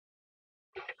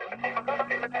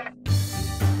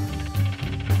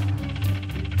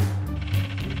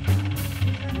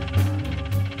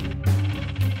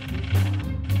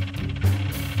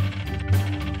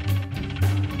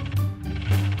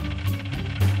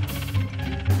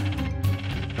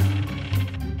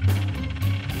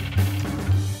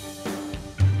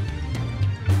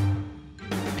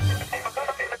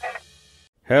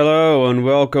Hello and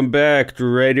welcome back to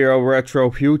Radio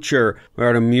Retro Future,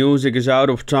 where the music is out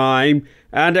of time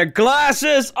and the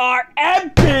glasses are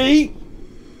empty!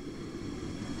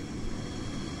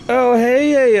 Oh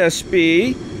hey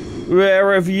ASP,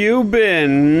 where have you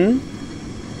been?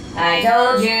 I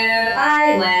told you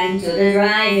I went to the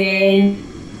drive-in.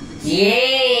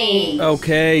 Yay!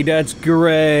 Okay, that's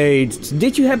great.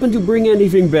 Did you happen to bring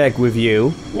anything back with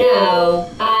you? No,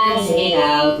 I'm sitting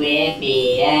out with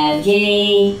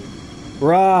BFG.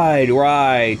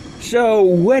 Right. So,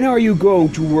 when are you going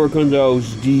to work on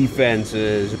those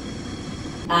defenses?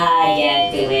 I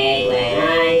get to it when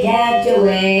I get to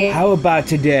it. How about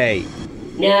today?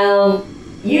 No,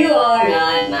 you are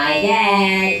not my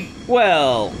dad.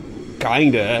 Well,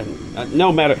 kinda.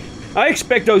 No matter. I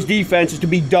expect those defenses to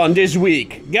be done this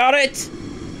week. Got it?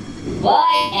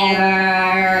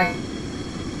 Whatever.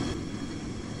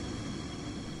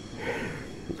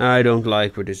 I don't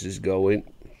like where this is going.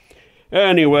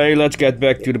 Anyway, let's get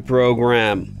back to the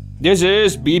program. This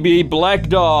is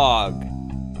BB-Blackdog.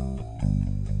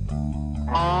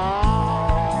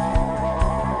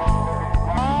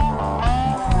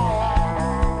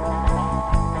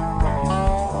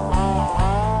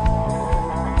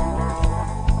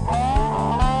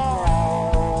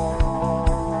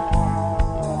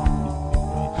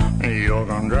 You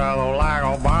can dress like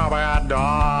a Barbie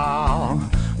doll.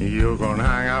 You can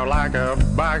hang out like a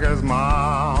biker's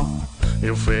mom.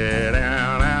 You fit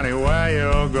in anywhere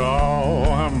you go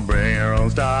and bring your own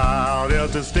style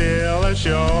just to steal the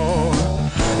show.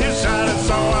 You shouted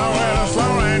so loud when a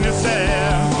slow rain you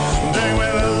said, drink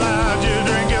with the loud, you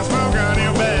drink your smoke on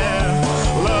your bed.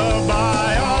 Loved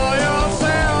by all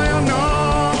yourself, you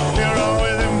know, you're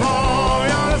always involved,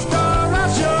 you're the star of the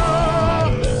show.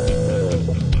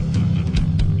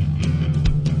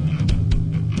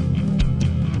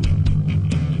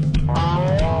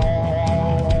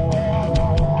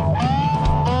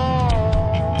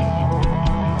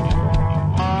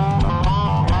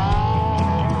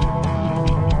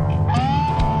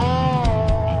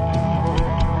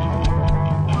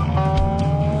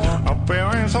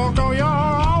 So you're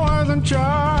always in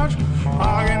charge,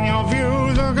 arguing your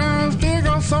views against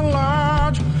ego so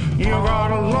large. You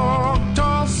got a look,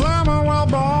 tall, slim and well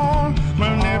born,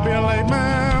 manipulate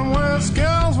man with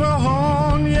skills will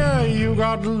hone. Yeah, you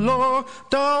got the look,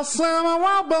 tall, slim and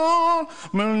well born,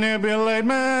 manipulate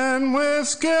man with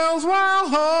skills well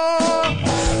hone.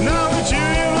 Now that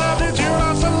you've loved it, you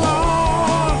lost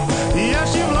alone.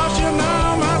 Yes, you've lost your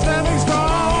now, my standing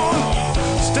stone.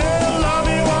 Still love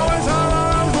you always.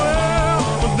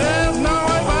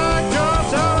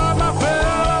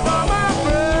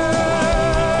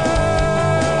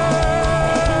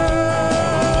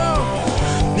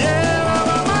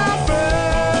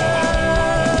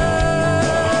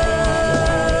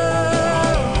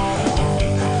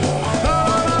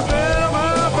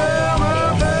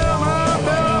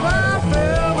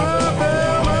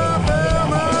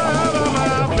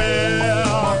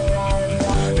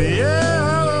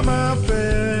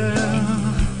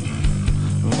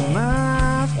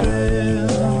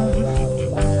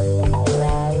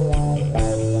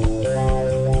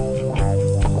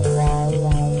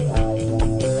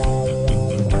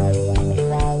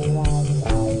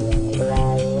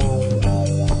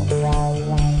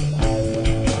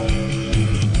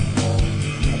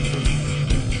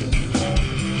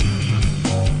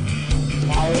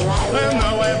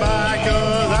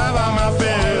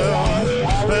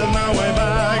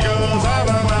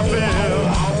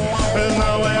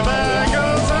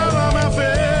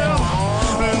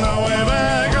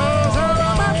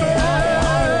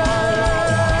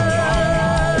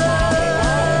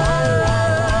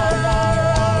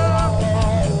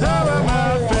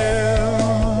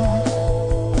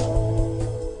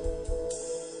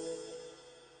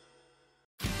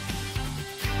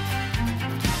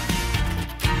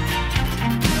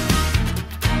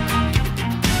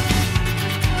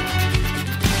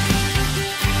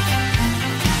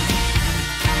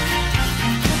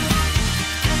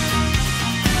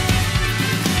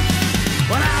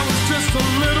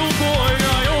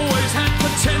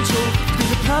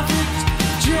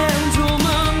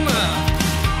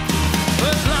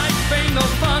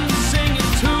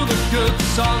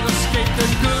 song, escape the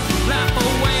good, laugh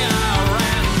away I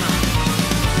ran.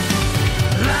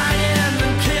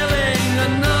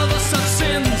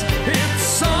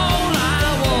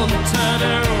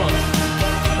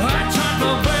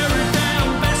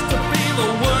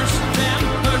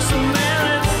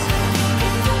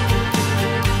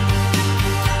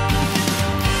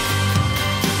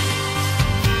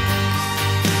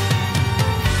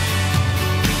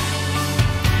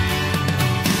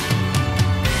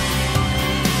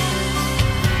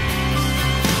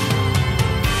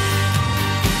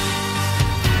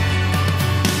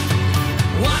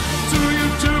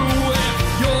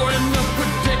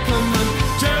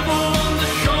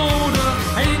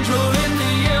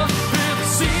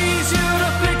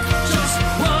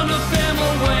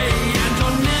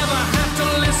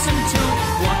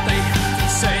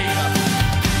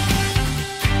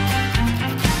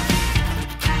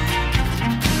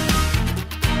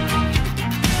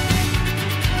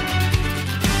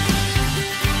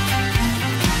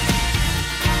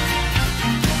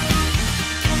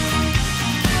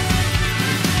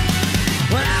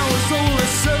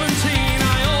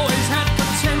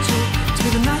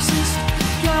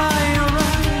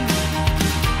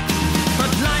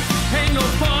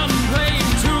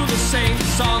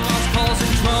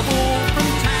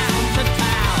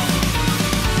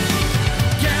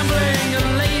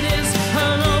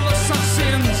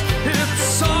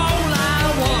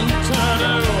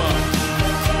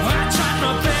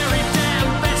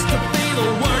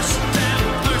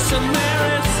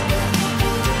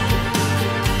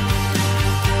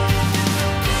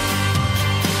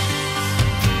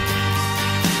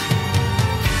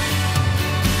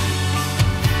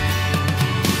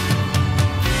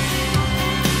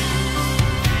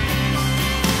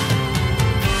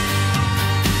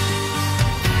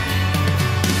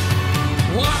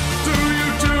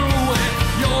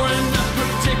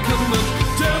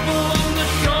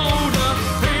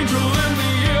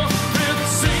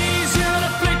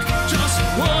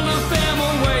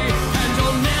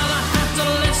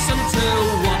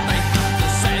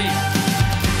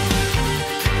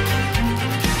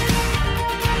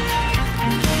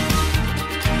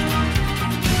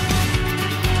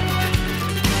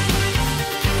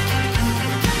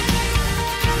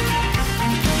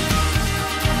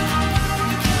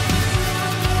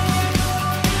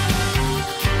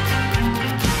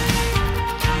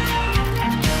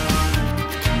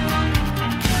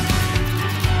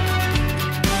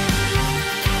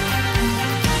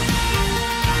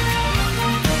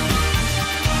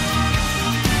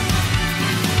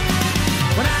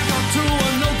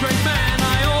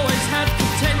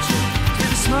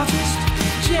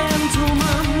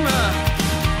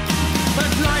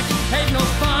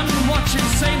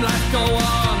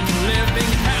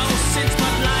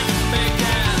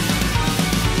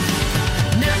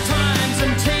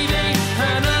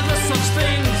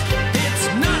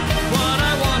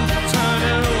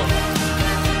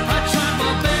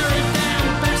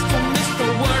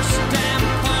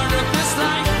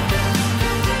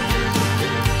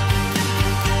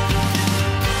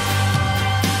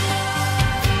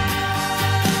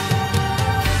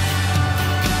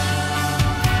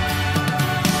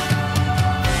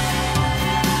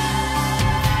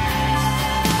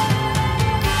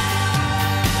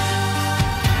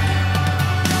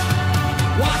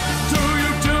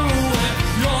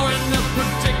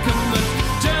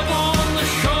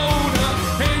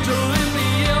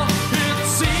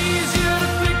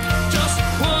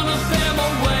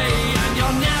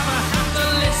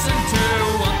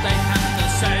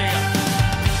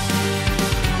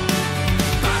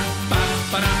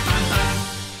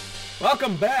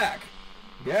 Welcome back!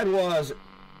 That was...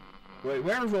 Wait,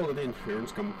 where's all that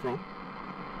interference coming from?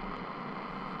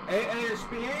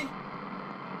 ASP?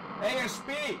 ASP!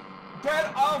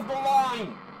 Get off the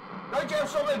line! Don't you have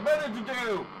something better to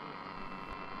do?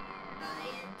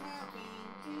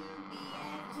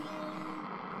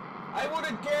 I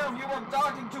wouldn't care if you were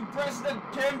talking to President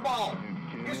Kimball.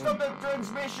 You stop the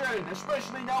transmission,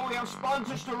 especially now we have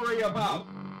sponsors to worry about.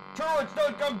 Turrets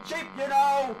don't come cheap, you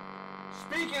know.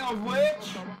 Speaking of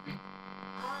which...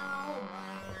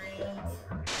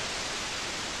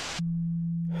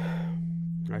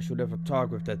 I should have a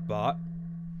talk with that bot.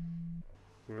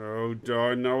 Oh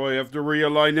darn, now I have to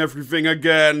realign everything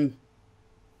again.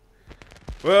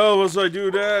 Well, as I do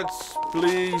that,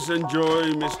 please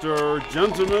enjoy Mr.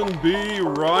 Gentleman B.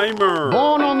 Reimer.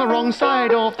 Born on the wrong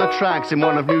side of the tracks in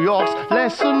one of New York's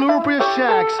less salubrious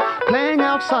shacks, playing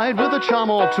outside with a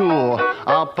chum or two.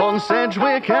 Up on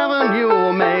Sedgwick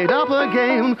Avenue, made up a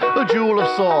game, a jewel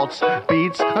of sorts.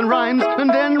 Beats and rhymes and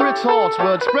then retorts,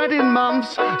 words spread in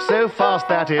months, so fast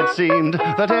that it seemed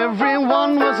that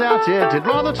everyone was at it. It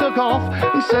rather took off,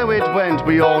 and so it went.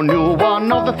 We all knew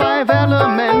one of the 5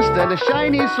 elements, then a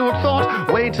shiny suit thought,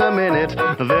 wait a minute,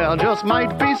 there just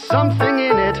might be something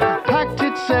in it. Packed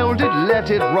it, sold it, let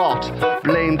it rot,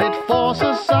 blamed it for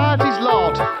society's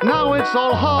lot. Now it's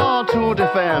all hard to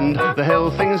defend, the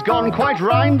whole thing's gone quite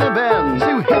round the bend.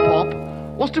 So hip-hop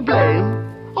was to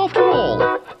blame, after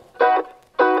all.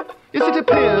 Yes, it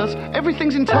appears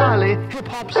everything's entirely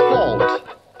hip-hop's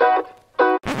fault.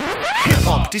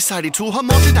 Hip-hop decided to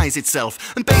homogenize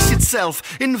itself and base itself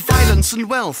in violence and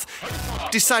wealth.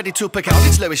 Decided to pick out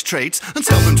its lowest traits and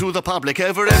sell them to the public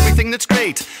over everything that's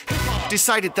great.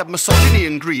 Decided that misogyny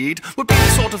and greed would be the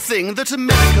sort of thing that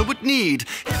America would need.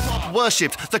 Hip-hop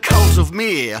worshipped the cult of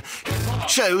me. Hip-hop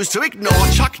chose to ignore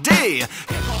Chuck D.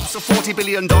 Hip-hop's a $40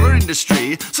 billion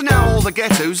industry, so now all the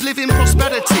ghettos live in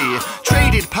prosperity.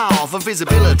 Traded power for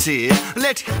visibility,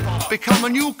 let hip-hop become a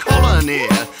new colony.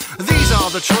 These are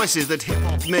the choices that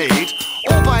hip-hop made.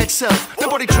 All by itself,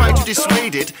 nobody tried to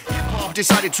dissuade it. Hip-hop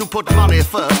decided to put money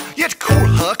first, yet Cool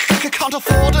Herc can't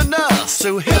afford a nurse.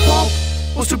 So hip-hop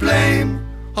was to blame,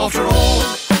 after all.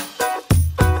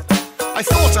 I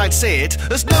thought I'd say it,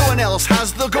 as no one else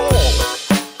has the gall.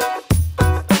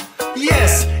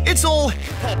 Yes, it's all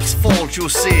hip-hop's fault, you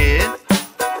see.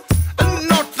 And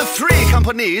not the 3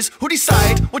 companies who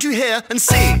decide what you hear and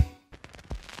see.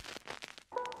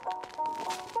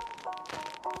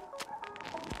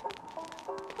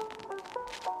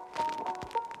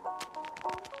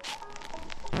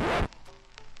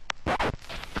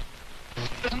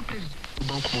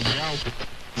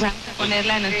 Vamos a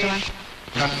ponerla en nuestro banco.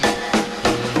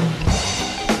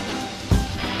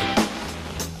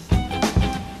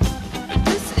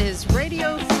 This is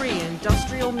Radio Free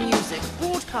Industrial Music,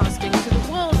 broadcasting to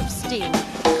the world of steam,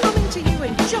 coming to you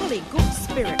in jolly good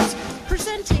spirits,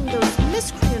 presenting those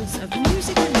miscreants of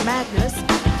music and madness,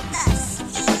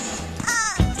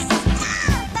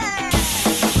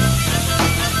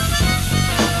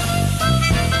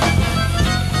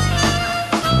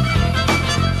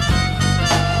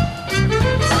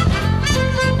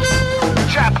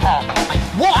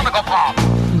 Pop,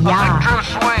 electro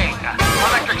swing,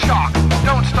 electric shock,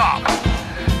 don't stop.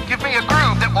 Give me a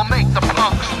groove that will make the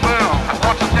punks move.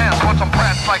 Want some dance, want some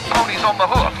prance like ponies on the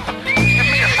hoof. Give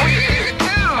me a sweet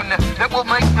tune that will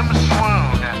make them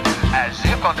swoon, as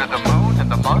if under the moon in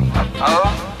the month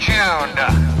of June.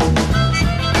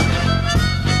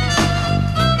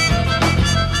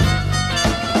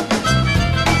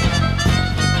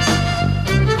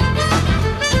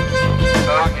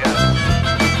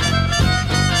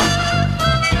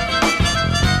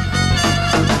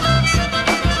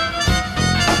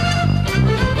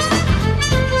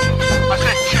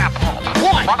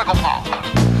 Monocle pop,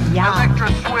 electro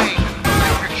swing,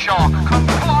 electric shock. Come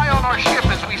fly on our ship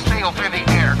as we sail through the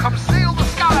air. Come sail the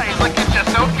skies like you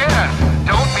just don't care.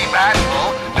 Don't be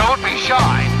bashful, don't be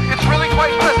shy. It's really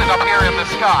quite pleasant up here in the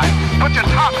sky. Put your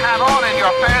top hat on and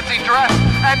your fancy dress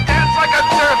and dance like a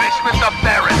dervish with the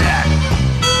Baroness.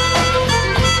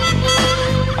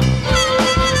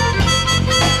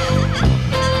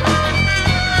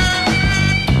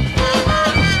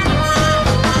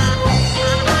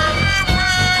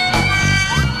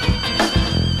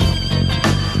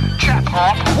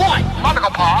 Pop,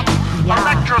 monocle pop,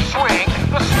 electro swing,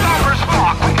 the Stompers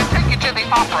rock. We can take you to the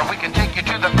opera, we can take you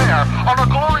to the fair on a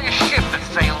glorious ship that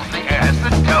sails the air.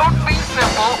 So don't be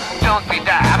simple, don't be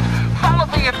daft. Follow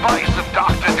the advice of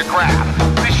Dr. DeGraff.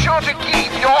 Be sure to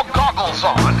keep your goggles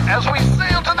on as we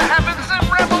sail to the heavens and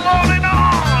revel on and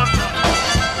on.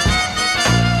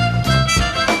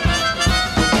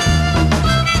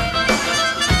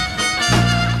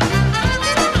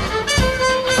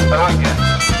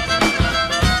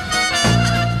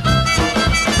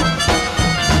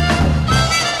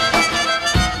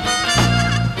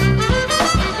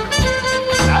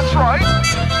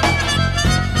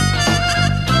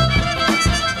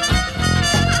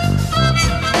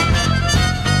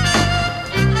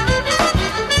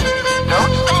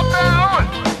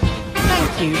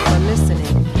 you for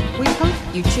listening. We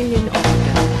hope you tune in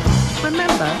often.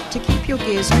 Remember to keep your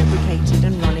gears lubricated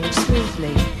and running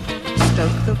smoothly.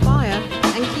 Stoke the fire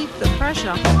and keep the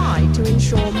pressure high to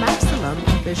ensure maximum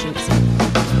efficiency.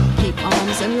 Keep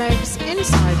arms and legs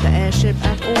inside the airship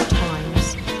at all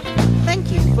times.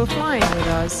 Thank you for flying with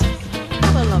us.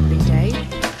 Have a lovely day.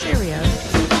 Cheerio.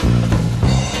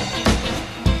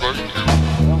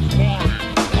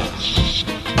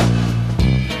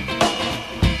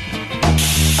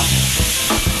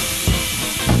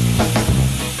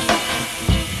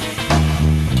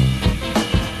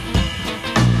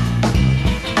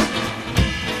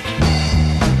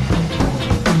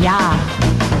 Yeah.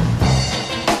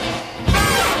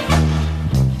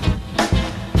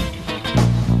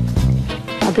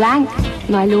 A blank,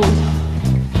 my lord.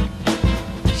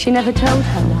 She never told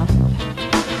her love,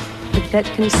 but let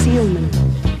concealment,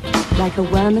 like a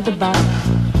worm of the bud,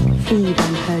 feed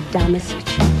on her damask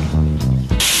cheek.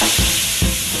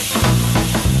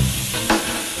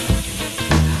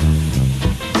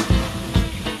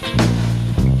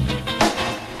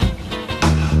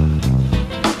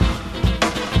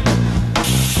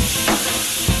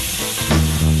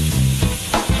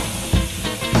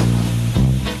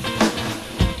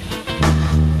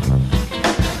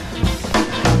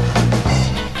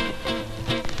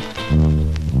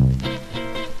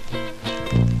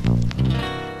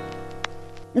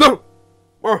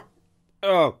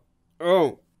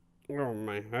 Oh,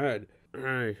 my head.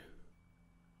 Hey.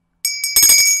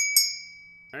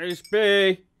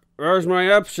 ASP, where's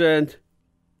my absinthe?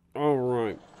 Oh,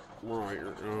 right.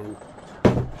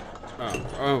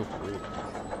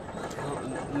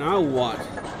 Now what?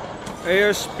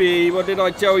 ASP, what did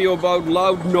I tell you about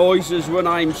loud noises when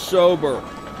I'm sober?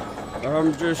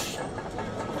 I'm just...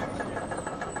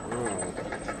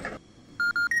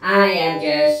 I am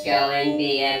just going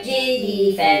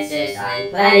BFG defenses I'm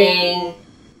planning.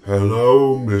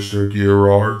 Hello, Mr.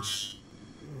 Gerards.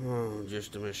 Oh,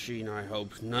 just a machine I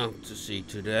hope not to see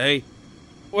today.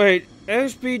 Wait,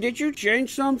 ASP, did you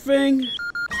change something?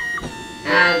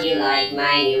 How'd you like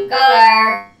my new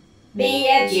color?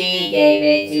 BFG gave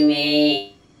it to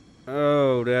me.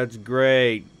 Oh, that's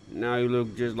great. Now you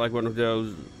look just like one of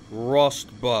those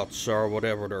rust butts or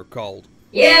whatever they're called.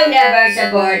 You never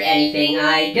support anything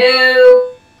I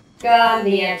do. Come,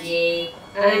 BFG.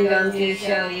 I'm going to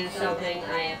show you something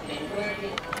I have been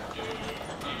working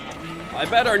on. I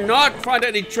better not find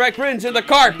any track prints in the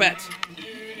carpet.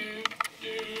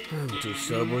 I'm too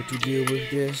sober to deal with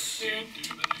this.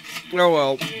 Oh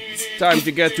well, time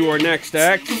to get to our next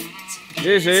act.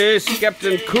 This is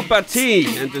Captain Kuppa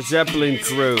T and the Zeppelin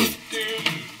crew.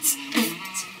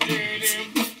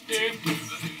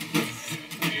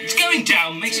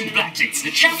 Down, make some black tea. The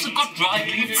chaps have got dry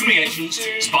leaf creations.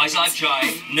 Spice I've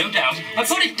tried, no doubt. I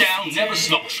put it down, never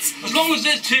slosh. As long as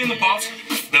there's tea in the pot,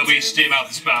 there'll be steam out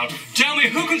the spout. Tell me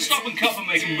who can stop and Kuppa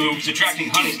making moves, attracting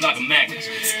honeys like a magnet,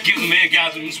 giving me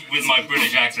orgasms with my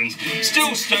British accents.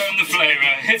 Still stirring the flavour,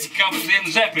 hits the Kuppas in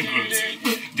the Zeppelin group.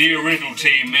 The original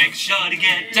team makes sure to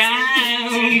get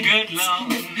down. Good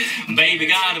Lord, baby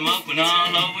got 'em open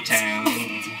all over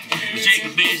town. The chick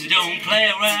is busy, don't play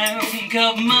around.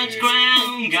 Cover much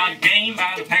ground, got game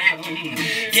by the pound.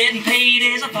 Getting paid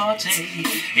is a forte,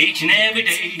 each and every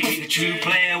day. The true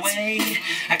play away,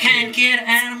 I can't get it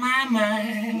out of my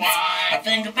mind. Why? I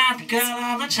think about the girl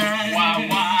all the time.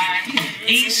 Why?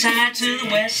 East side to the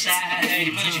west side,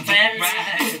 you push your fat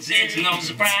rides, it's no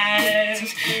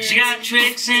surprise. She got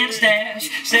tricks and a stash,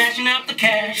 stashing up the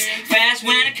cash, fast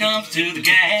when it comes to the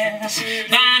gas.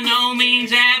 By no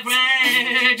means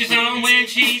average, just on when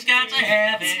she's got to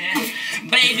have it.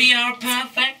 Baby, you're a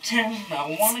perfect 10,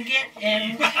 I wanna get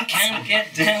in, kinda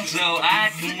get down so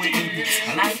I can win.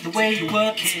 I like the way you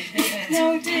work it,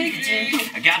 no diggity,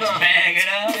 I got to bag it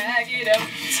up.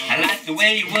 I like the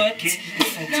way you work it,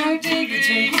 no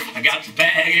diggity, I got to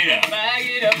bag it up.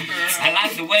 I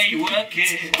like the way you work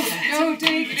it, no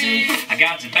diggity, I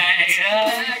got to bag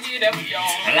it up.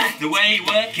 I like the way you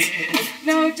work it,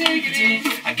 no diggity,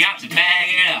 I got to bag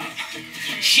it up.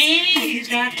 She's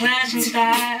got class and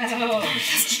style,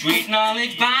 street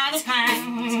knowledge by the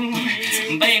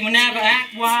pound. Baby never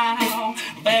act wild,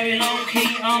 very low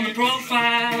key on the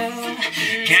profile.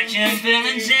 Catching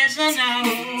villains is a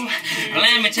no,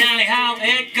 let me tell you how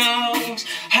it goes.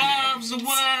 Hubs the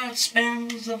word,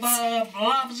 spins the verb,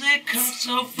 loves it cuts,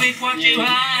 so freak what you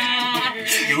are.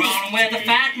 You're rolling with the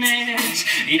fatness,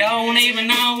 you don't even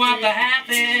know what the half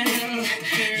is.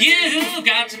 You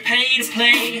got to pay to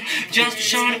play, just a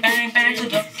short bang bang to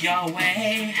look your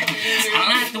way.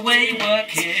 I like the way you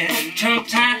work it, trump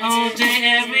tight all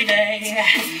day, every day.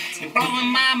 You're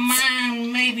blowing my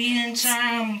mind, maybe in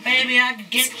time, baby I could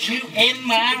get you in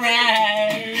my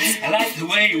ride. I like the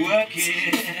way you work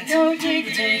it, Don't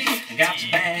take it, I got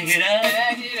to bag it up.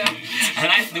 bag it up. I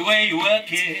like the way you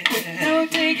work it,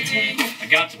 Don't take it, I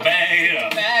got to bag it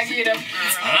up. bag it up.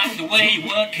 I like the way you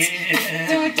work it,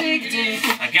 Don't take it,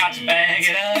 I got to bag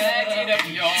it bag it up. up,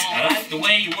 y'all. I like the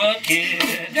way you work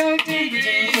it, Don't take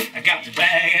it. I got to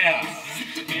bag it up.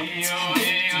 Hey yo,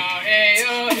 hey yo, hey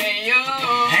yo, hey yo.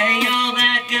 Hey yo,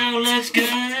 that girl looks good.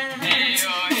 Hey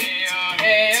yo, hey yo,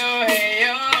 hey yo, hey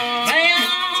yo. Play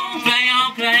on, play on,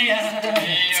 play on.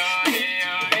 Hey yo, hey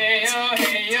yo, hey yo,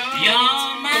 hey yo.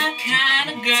 You're my kind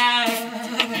of girl.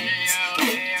 Hey yo,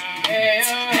 hey yo, hey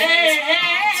yo, Hey,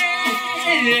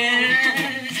 hey yo.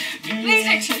 Please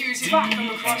excuse if I come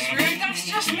across rude. That's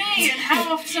just me and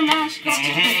how often I've got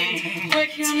to be.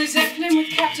 Working on the Zeppelin with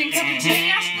Captain Kuppa.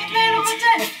 Ask the man on the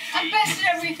deck. I'm best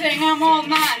at everything. I'm all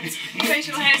man.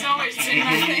 Facial hair's always been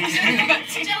my thing. But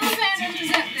still the man on the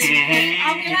Zeppelin.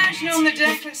 I'll be lounging on the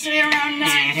deck, let's say around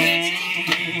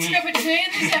 9:30. Cup of tea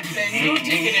in the Zeppelin. Go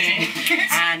dig it in.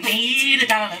 I need a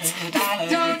dollar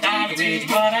is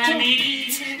what I need.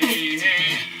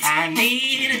 I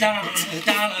need a dollar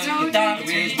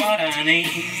is what I need.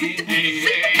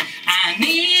 I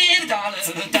need a dollar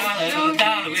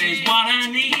is what I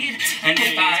need. And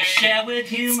if I share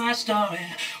with you my story,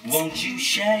 won't you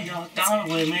share your dollar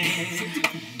with me?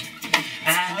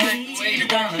 I need a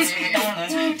dollar is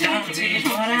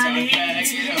what I need.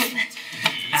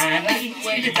 I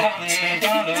need a dollar is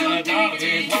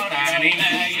what I need.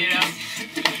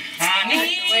 I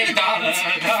need a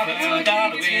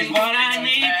dollar is what I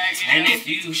need. And if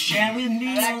you share with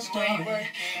me your story,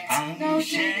 I'm gonna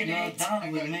share your dollar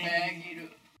with me.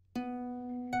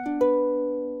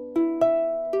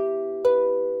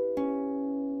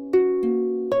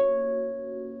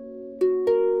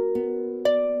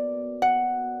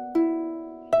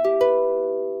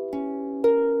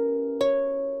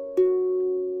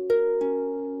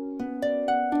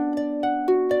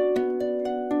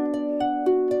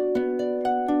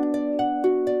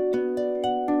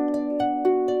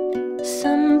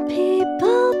 Some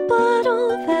people bottle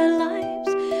their lives,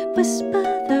 whisper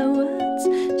their words,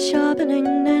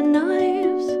 sharpening their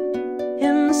knives.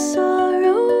 In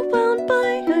sorrow, bound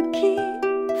by a key,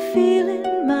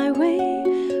 feeling my way.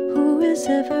 Who is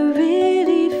ever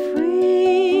really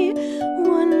free?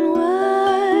 One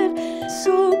word,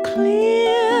 so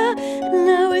clear.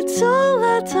 Now it's all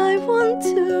that I want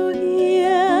to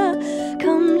hear.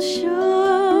 Come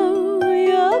show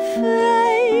your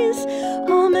face,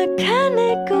 oh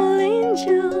mechanical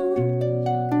angel.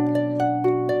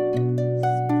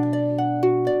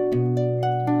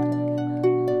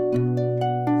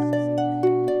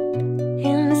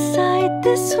 Inside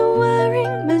this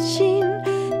whirring machine,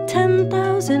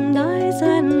 10,000 eyes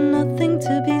and nothing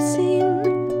to be seen.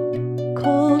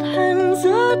 Cold hands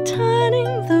are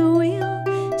turning the wheel,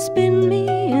 spin me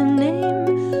a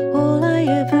name, all I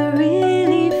ever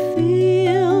really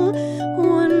feel.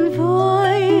 One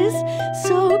voice,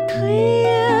 so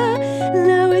clear,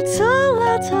 now it's all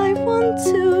that I want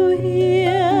to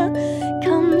hear.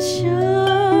 Come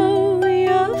show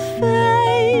your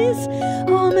face,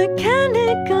 oh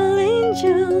mechanical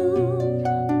angel.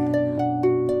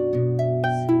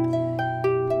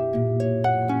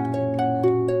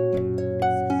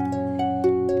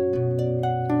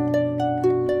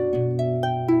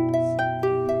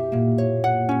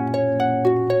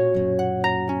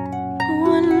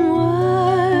 One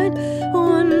word,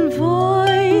 one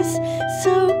voice,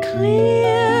 so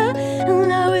clear.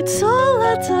 Now it's all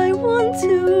that I want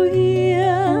to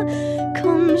hear.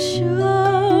 Come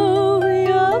show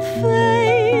your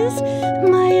face,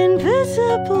 my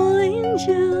invisible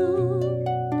angel.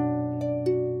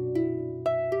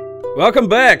 Welcome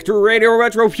back to Radio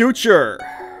Retro Future.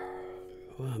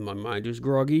 Oh, my mind is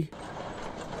groggy.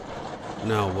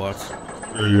 Now what?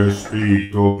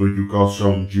 ASP told me you got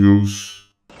some juice.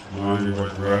 Mind if I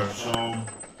grab some?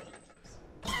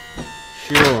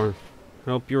 Sure.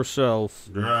 Help yourself.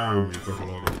 Damn, you got a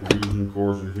lot of fusion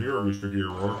cores in here, Mr.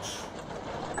 Gerards.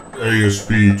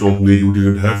 ASP told me you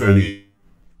didn't have any.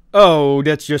 Oh,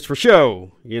 that's just for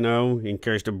show. You know, in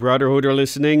case the Brotherhood are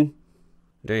listening.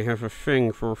 They have a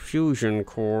thing for fusion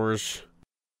cores.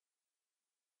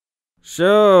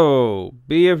 So,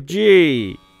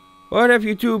 BFG, what have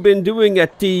you two been doing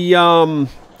at the,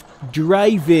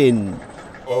 drive-in?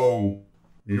 Oh,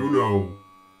 you know,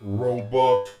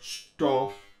 robot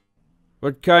stuff.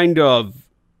 What kind of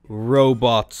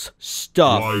robot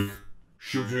stuff. Like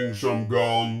shooting some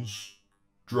guns,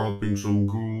 dropping some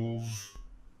ghouls.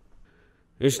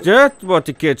 Is that what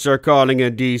the kids are calling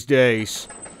it these days?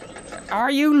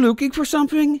 Are you looking for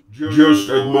something? Just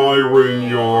admiring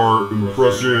your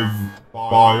impressive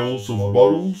piles of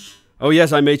bottles. Oh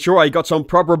yes, I made sure I got some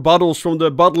proper bottles from the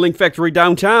bottling factory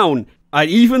downtown. I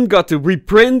even got to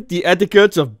reprint the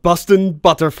etiquettes of Boston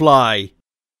Butterfly.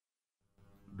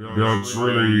 That's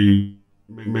really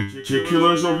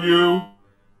meticulous of you.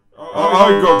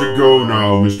 I got to go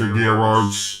now, Mr.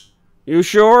 Gerards. You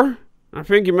sure? I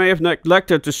think you may have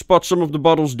neglected to spot some of the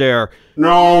bottles there.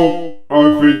 No,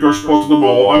 I think I spotted them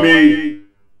all. I mean,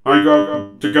 I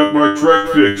got to get my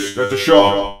track fixed at the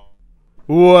shop.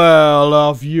 Well,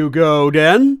 off you go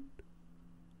then.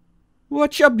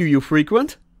 What shop do you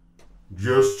frequent?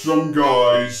 Just some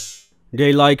guys.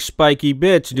 They like spiky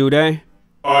bits, do they?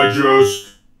 I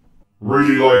just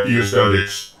really like the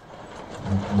aesthetics.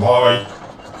 Bye.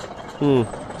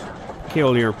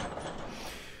 Kill here.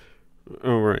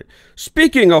 Alright.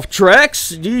 Speaking of tracks,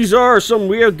 these are some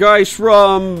weird guys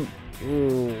from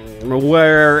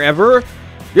wherever.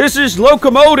 This is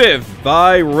Locomotive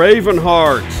by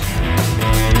Ravenheart.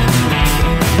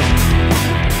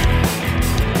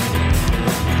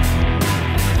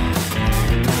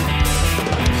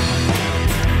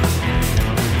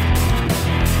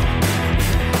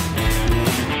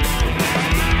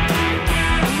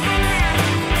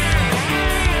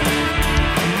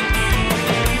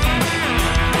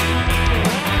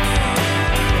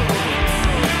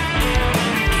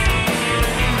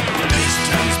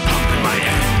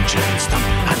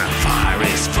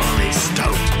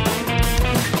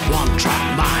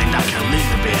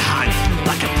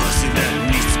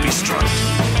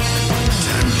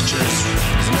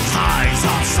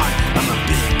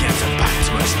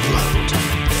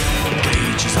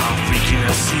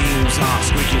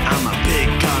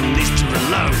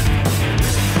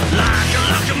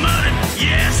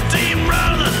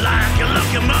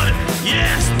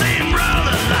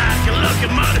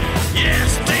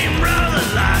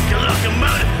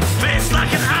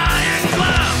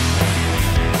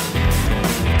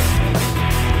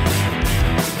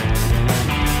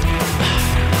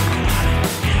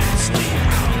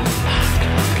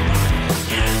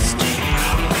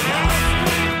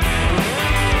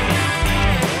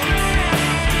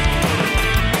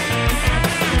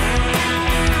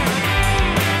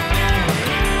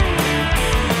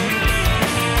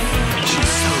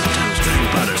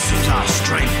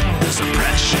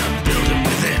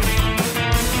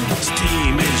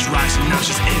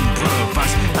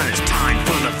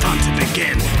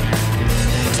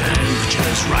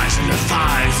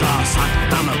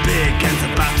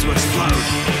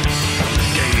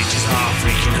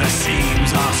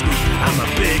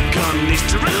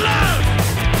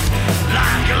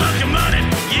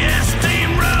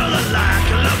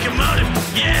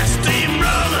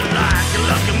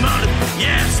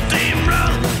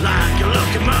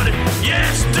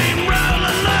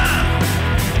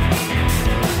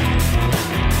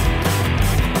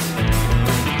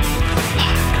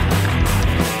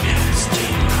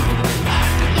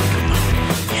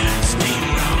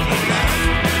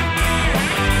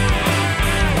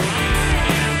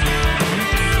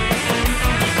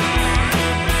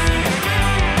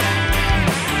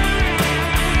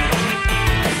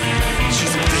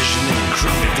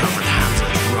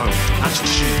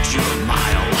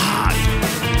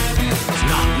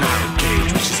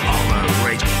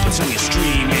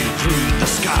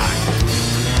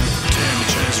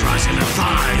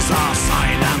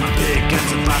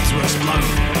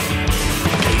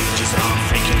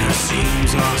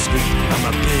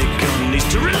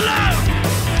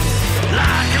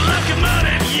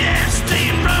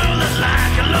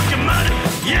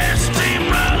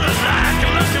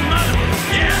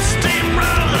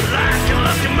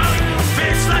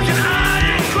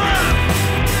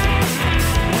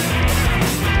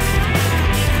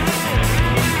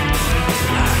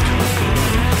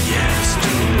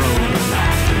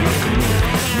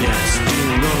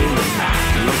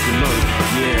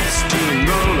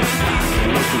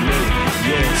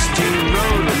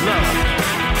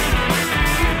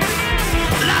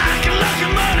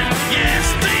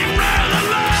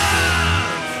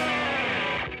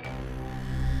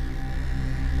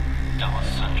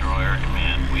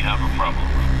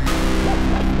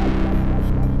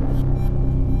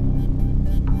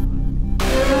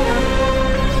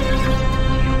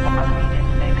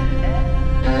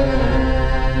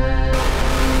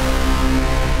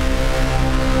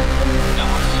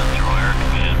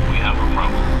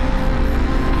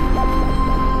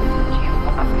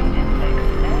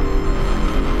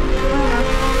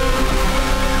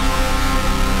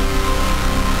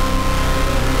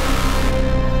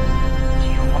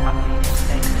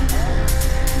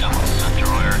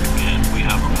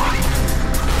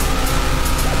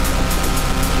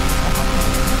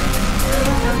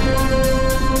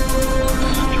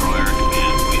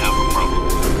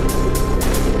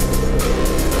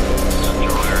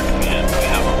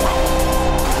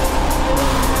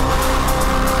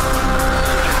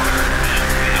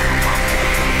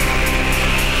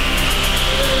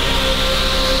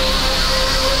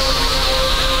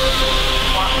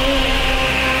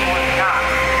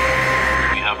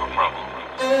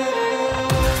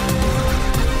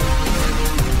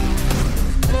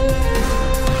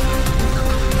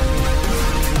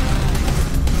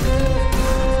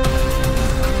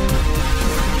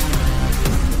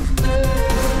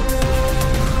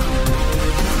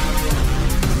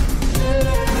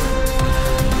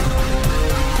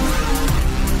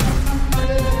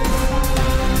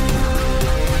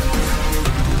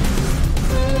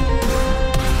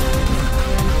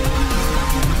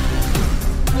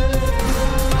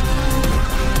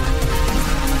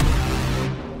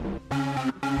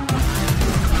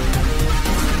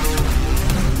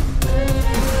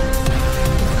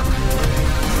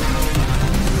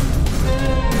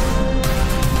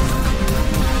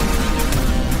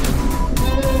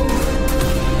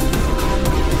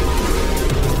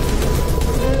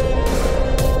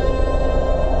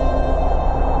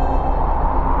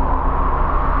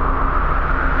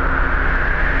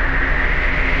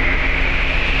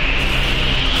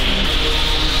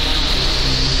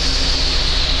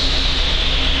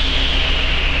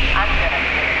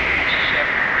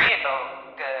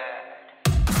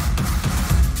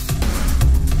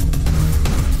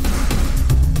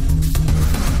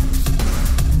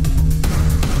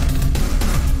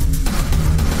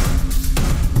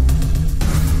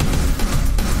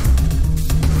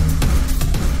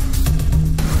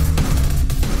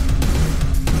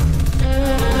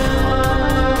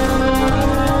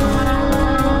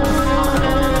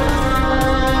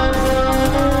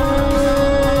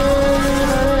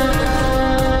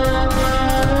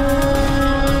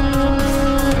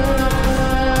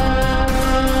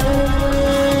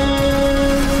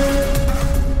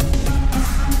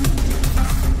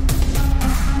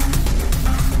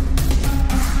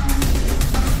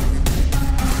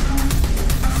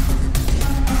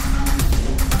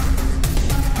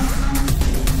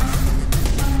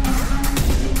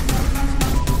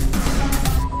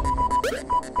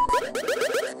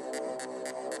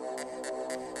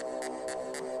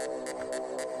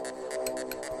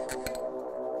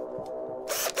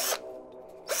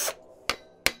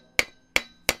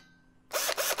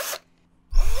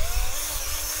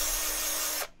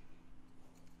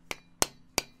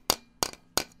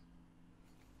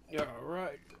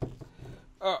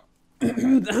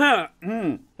 Alright.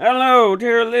 Hello,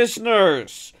 dear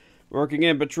listeners. Working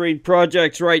in between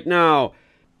projects right now.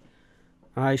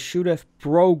 I should have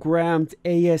programmed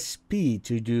ASP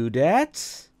to do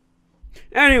that.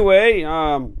 Anyway,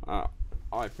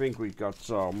 I think we got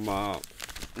some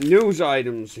news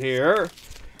items here.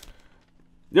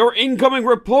 There are incoming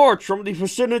reports from the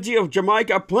vicinity of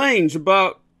Jamaica Plains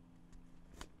about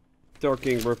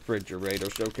talking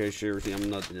refrigerators. Okay, seriously, I'm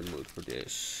not in the mood for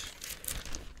this.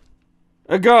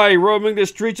 A guy roaming the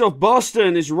streets of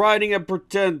Boston is riding a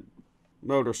pretend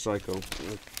motorcycle.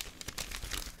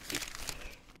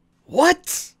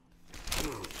 What?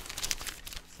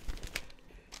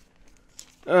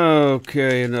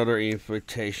 Okay, another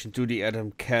invitation to the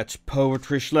Adam Katz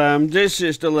Poetry Slam. This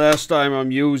is the last time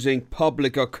I'm using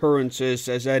public occurrences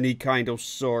as any kind of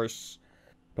source.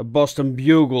 The Boston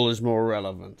Bugle is more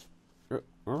relevant.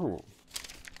 Oh.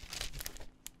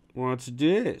 What's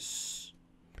this?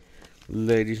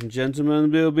 Ladies and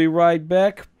gentlemen, we'll be right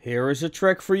back. Here is a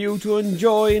track for you to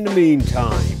enjoy in the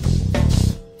meantime.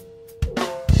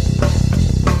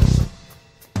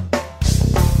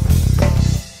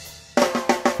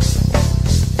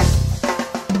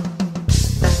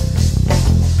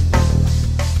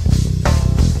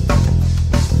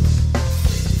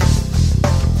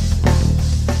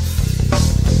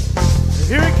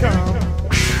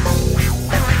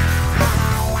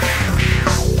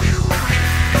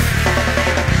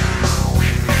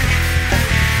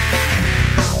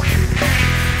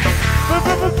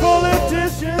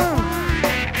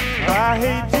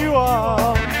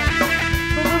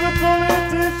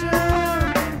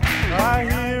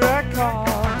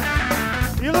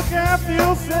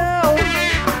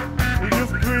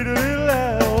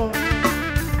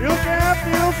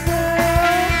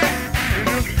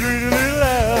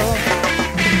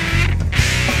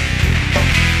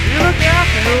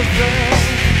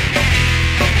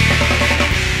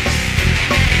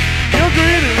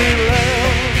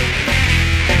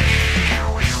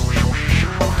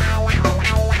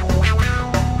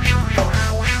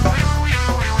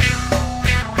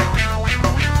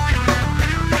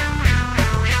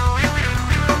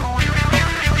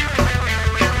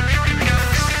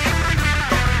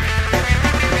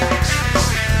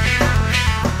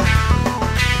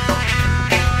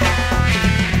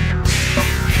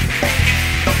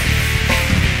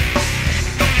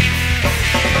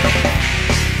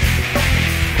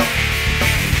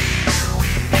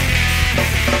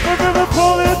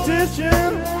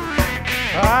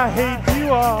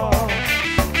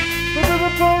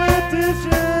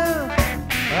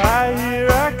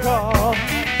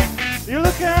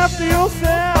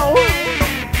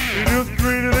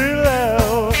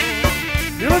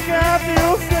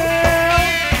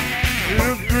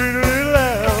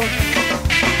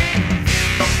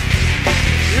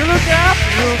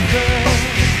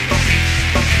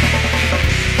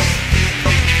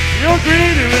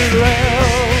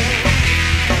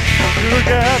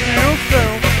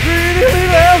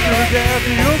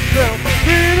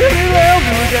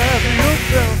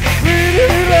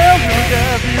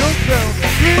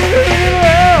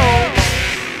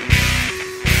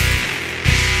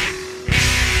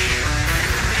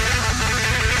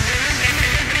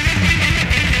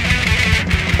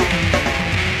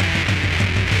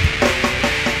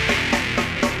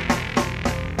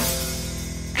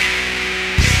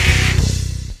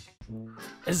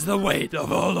 Is the weight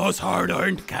of all those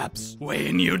hard-earned caps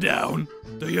weighing you down?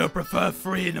 Do you prefer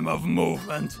freedom of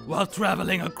movement while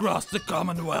traveling across the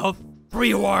Commonwealth?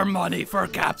 Prewar money for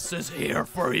caps is here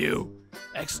for you.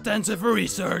 Extensive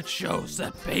research shows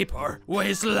that paper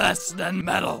weighs less than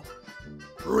metal.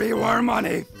 Prewar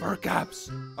money for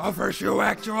caps offers you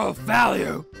actual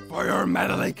value for your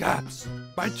metally caps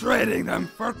by trading them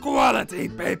for quality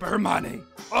paper money.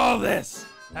 All this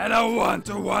at a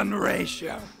 1-to-1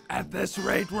 ratio. At this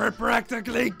rate, we're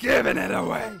practically giving it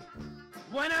away.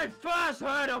 When I first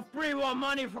heard of Prewar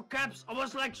money for caps, I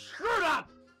was like, screwed up!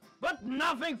 But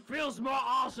nothing feels more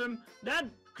awesome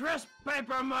than crisp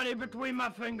paper money between my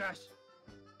fingers.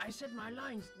 I said my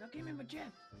lines, now give me my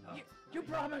jet. No, you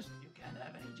promised. You can't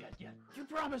have any jet yet. You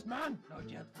promised, man. No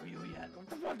jet for you yet.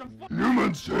 What the fuck?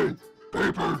 Humans say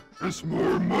paper is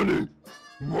more money.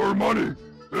 More money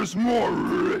is more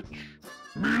rich.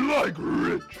 Me like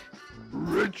rich.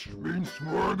 Rich means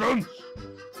more guns.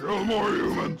 Kill more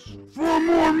humans for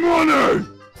more money.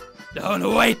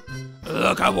 Don't wait.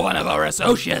 Look at one of our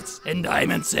associates in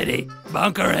Diamond City,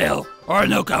 Bunker Hill, or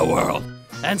Nuka World,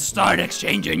 and start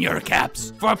exchanging your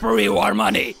caps for Prewar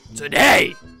money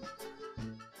today.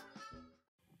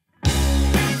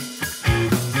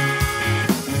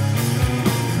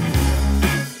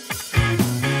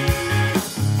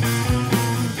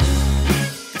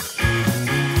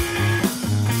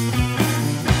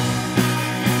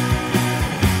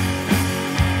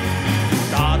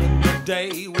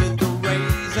 day with the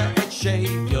razor and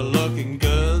shave. You're looking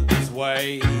good this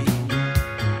way.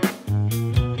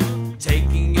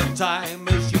 Taking your time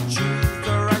as you choose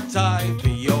the right tie for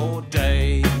your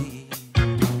day.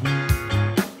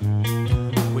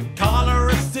 With collar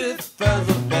as stiff as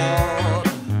a board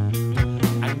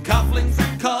and cufflinks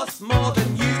that cost more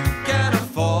than you can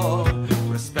afford.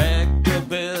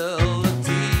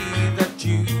 Respectability that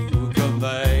you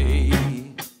convey.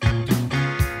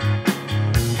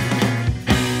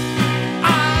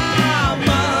 I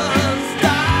must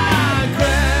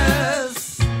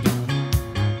digress.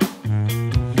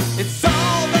 It's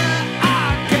all that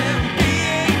I can be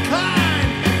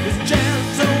inclined. This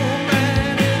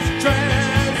gentleman is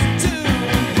dressed to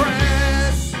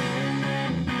impress.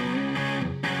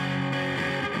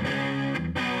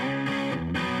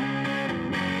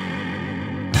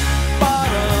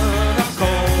 Button up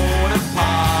coat and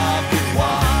pocket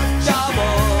watch.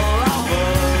 I'll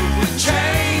work with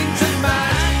chains and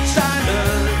match.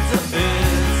 Standards of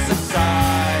this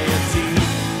society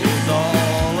is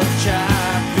all a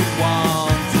chap who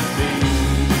wants to be.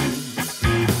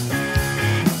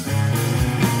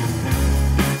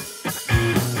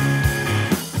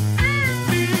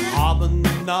 Hobbing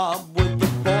the knob with the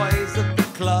boys at the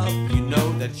club. You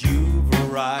know that you've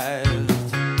arrived.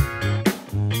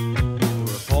 The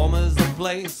Reformer's the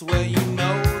place where you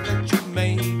know that you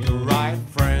made the right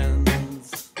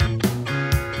friends.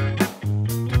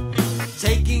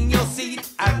 Taking your seat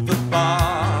at the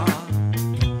bar,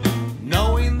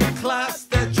 knowing the class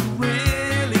that you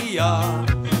really are,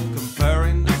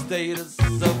 conferring the status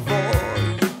of all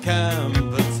you can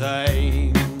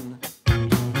pertain.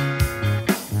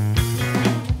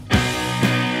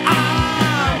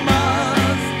 I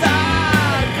must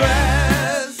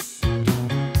digress.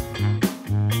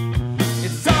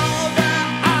 It's all that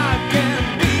I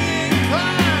can be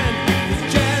inclined. This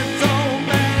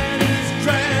gentleman is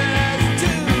dressed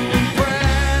to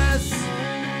impress.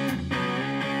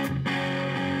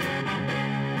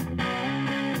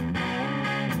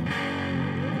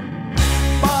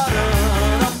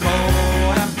 Button up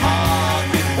coat and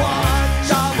pocket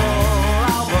watch.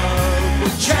 I'll work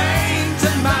with chains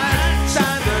and match.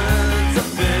 Standards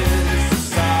of this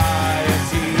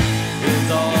society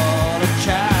is all a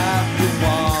chap you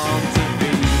want to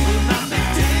be. Nothing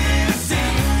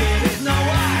deceived, it is no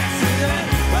accident.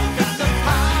 Welcome to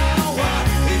power,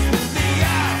 it's with the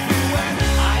affluent.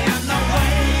 I am not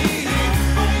waiting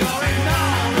for your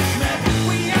acknowledgement.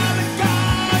 We are the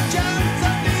guardians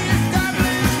of the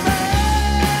establishment.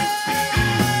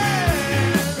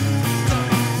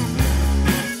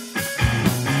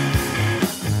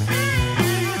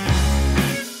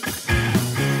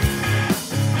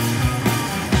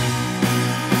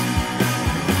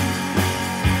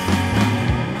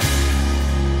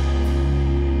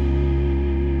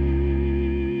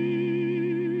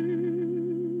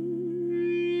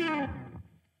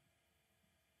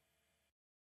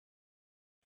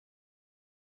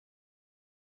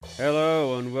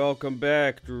 Hello and welcome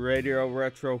back to Radio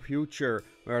Retro Future,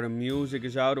 where the music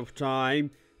is out of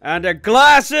time and the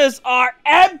glasses are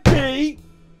empty!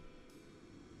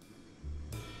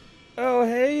 Oh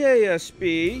hey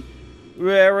ASP,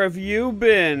 where have you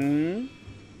been?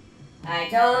 I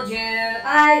told you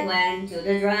I went to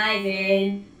the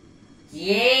drive-in.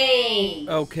 Yay!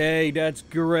 Okay, that's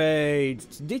great.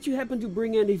 Did you happen to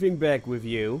bring anything back with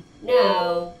you?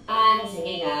 No, I'm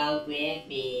singing out with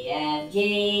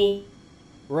BFG.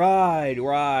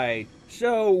 Right.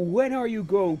 So, when are you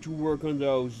going to work on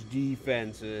those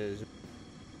defenses?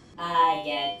 I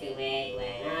get to it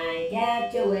when I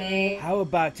get to it. How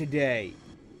about today?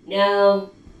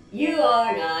 No, you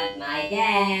are not my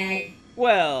dad.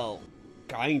 Well,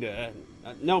 kinda.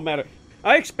 No matter.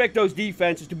 I expect those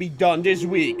defenses to be done this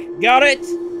week. Got it?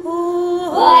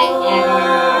 Whatever.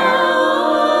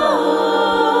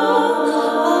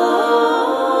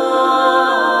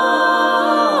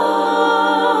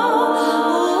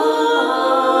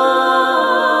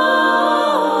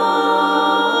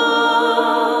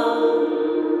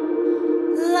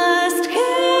 Last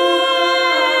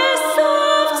kiss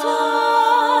of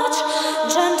touch,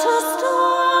 gentle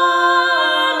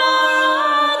storm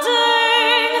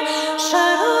eroding,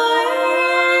 shadowing,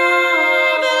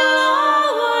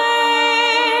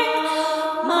 billowing,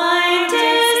 my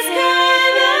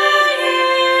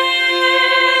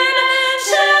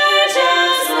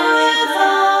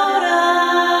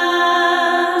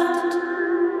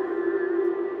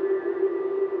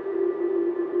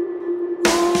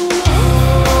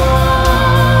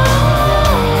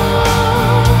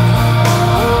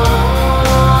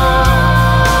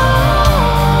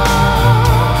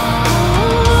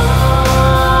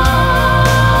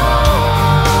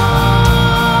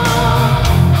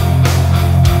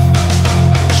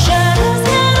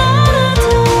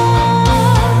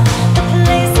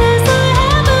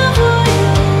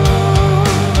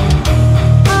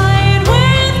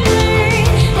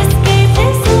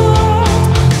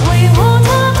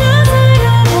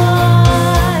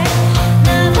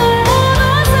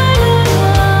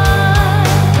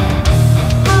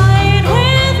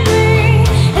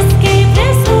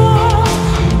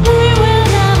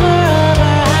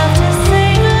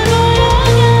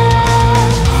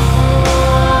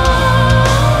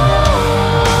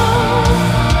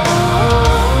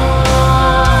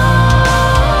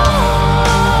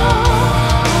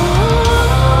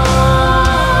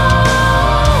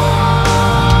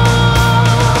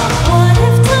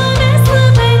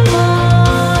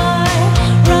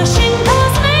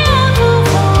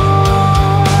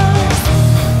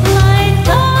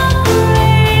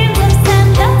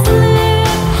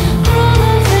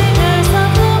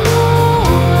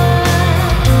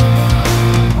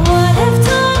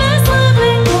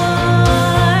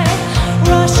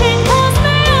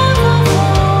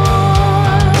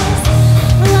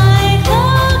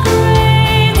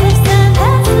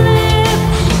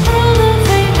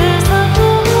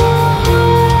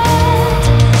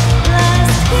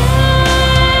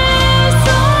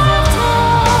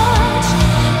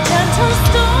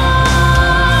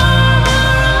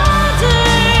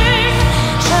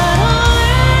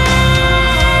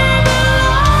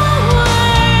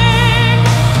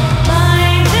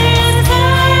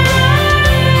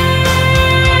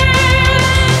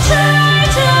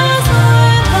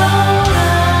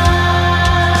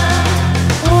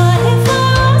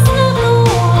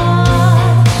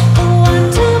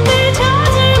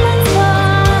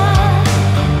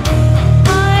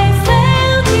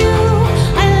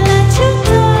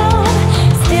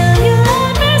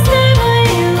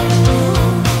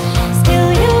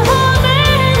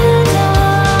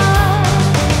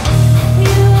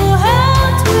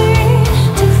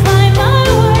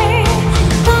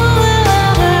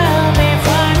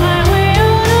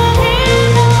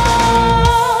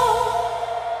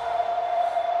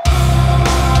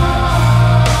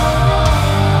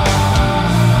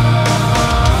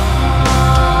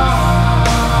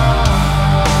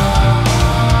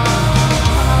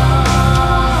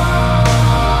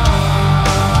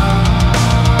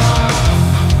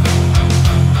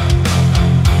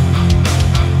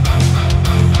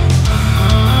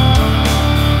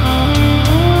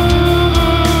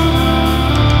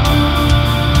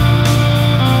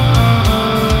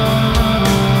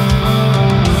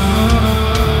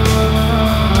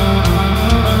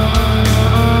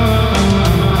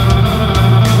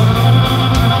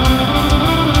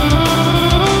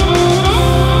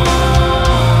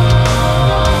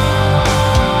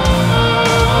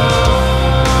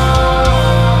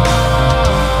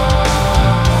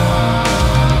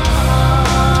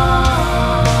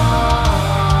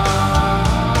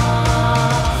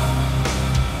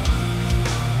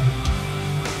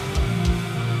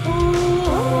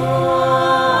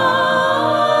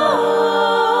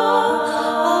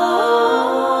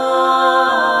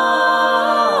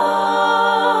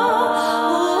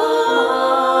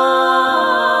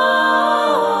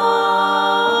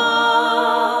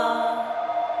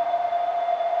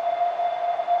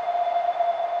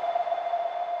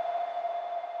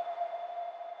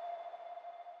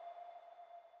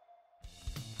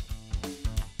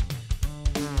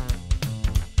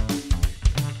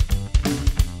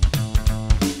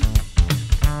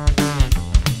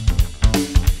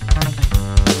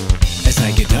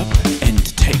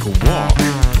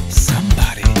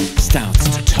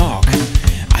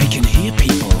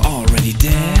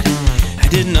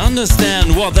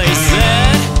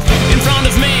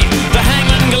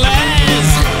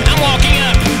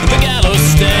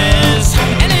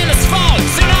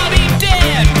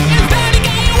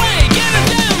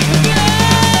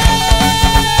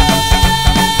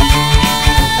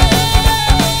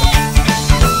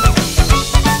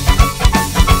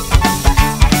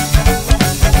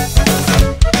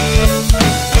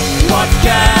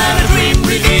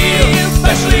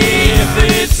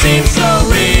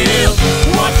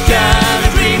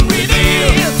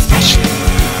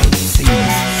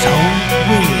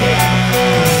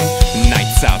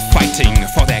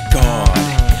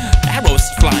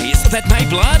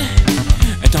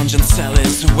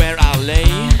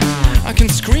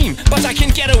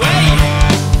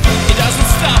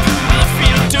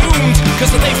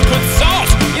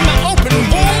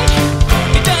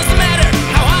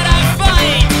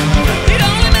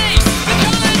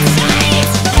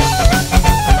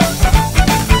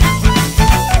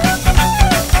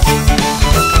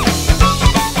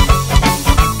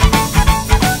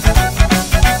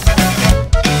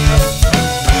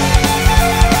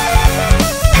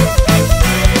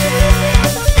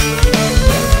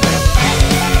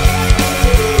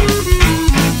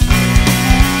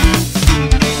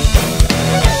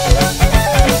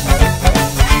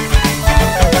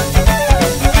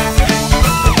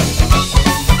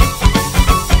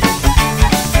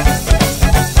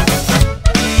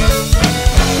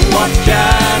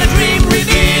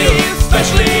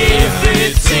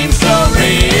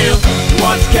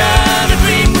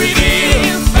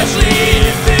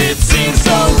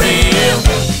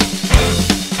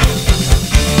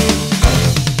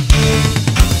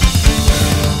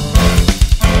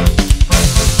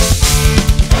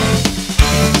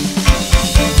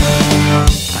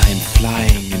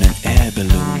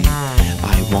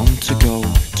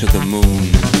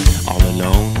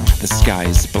sky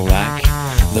is black.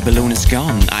 The balloon is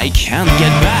gone, I can't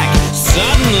get back.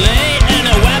 Suddenly, in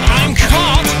a web I'm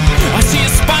caught. I see a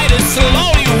spider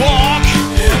slowly walk.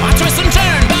 I twist and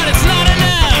turn, but it's not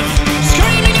enough.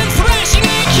 Screaming and thrashing,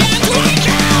 I can't wake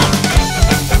up.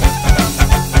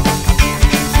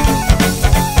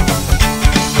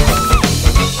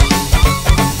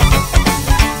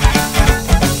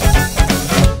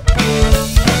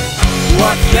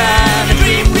 What can a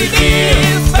dream reveal,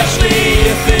 especially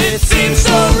if it seems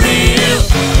so real?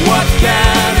 What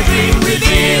can a dream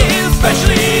reveal,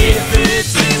 especially if it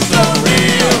seems so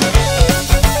real?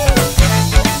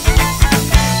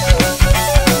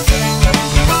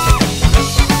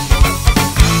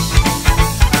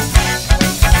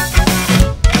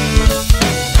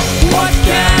 What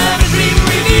can a dream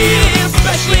reveal,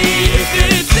 especially if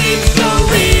it seems so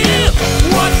real?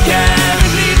 What can a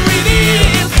dream reveal,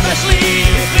 especially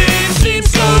if it seems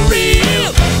so real?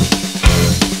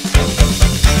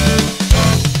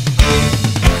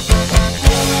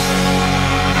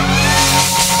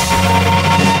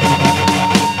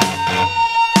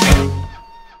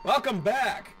 Welcome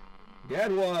back!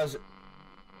 That was...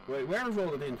 Wait, where is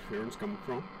all the interference coming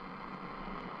from?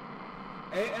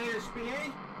 ASP?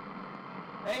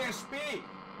 ASP!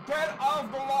 Get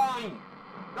off the line!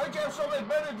 Don't you have something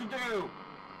better to do?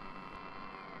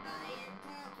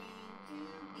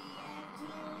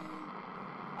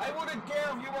 I wouldn't care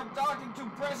if you were talking to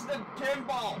President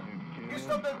Kimball. You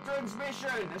stop the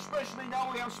transmission, especially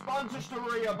now we have sponsors to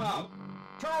worry about.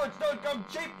 Turrets don't come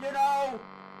cheap, you know!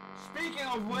 Speaking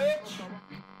of which...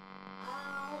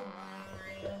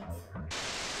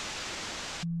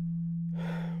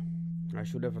 I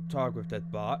should have a talk with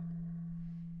that bot.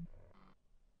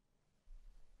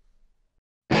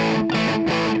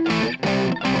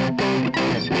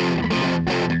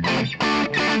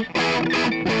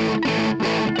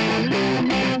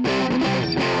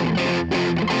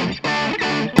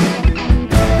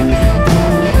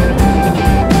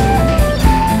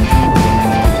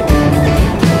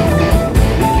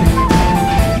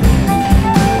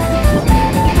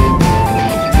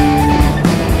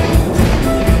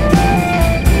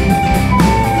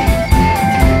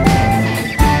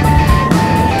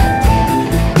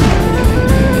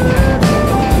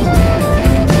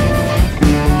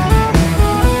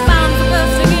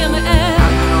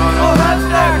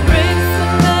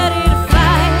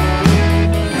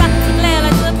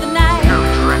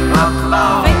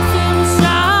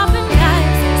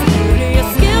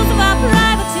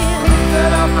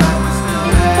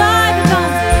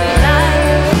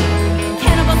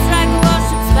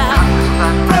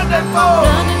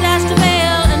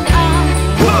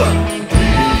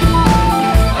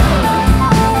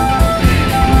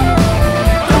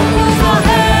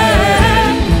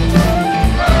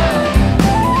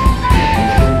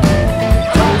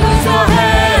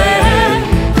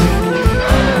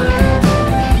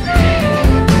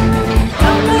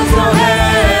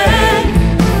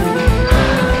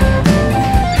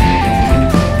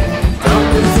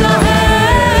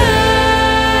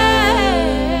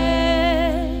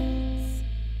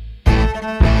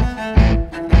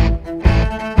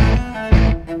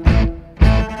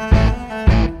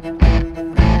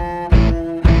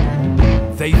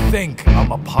 They think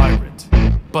I'm a pirate,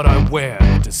 but I wear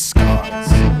a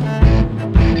disguise.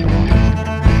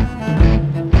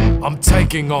 I'm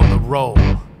taking on the role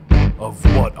of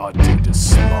what I do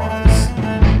despise.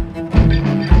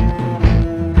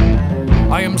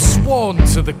 I am sworn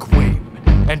to the Queen,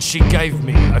 and she gave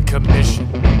me a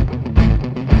commission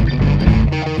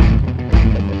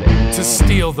to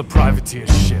steal the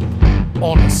privateer's ship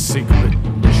on a secret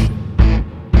mission.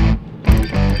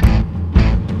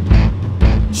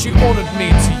 She ordered me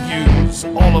to use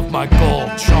all of my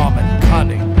gold, charm, and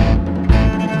cunning.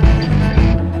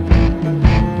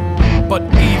 But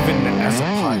even as a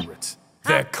pirate,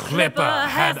 their clipper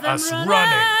had us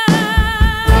running.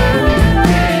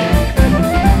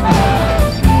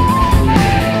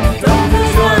 Don't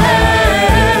lose your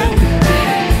head.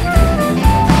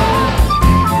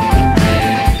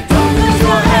 Don't lose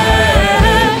your head.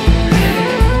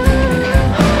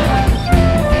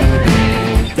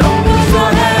 Don't lose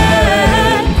your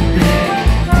head.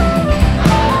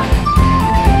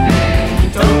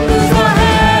 Don't lose your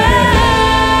head.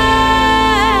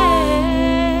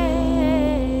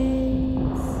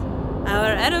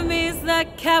 Our enemies,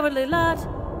 that cowardly lot,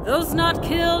 those not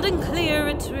killed in clear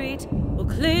retreat, will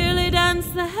clearly dance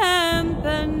the hemp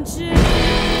and jig.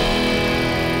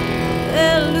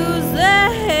 They'll lose their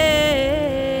head.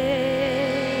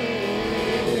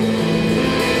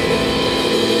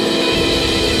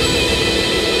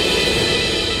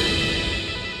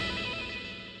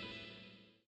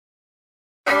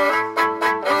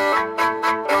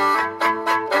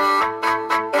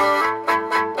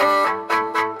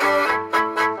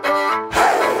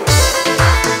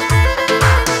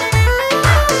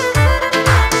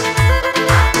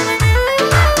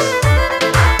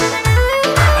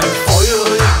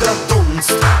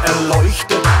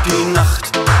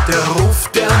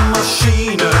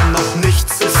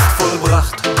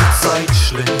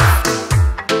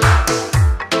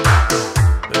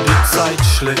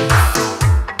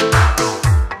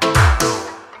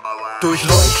 Durch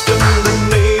leuchtenden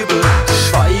Nebel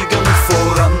schweigen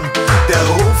voran. Der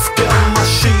Ruf der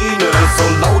Maschine, so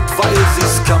laut, weil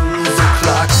sie's kann. So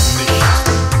klagt nicht,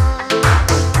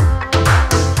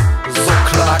 so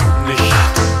klagt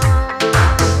nicht.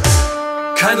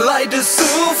 Kein Leid ist zu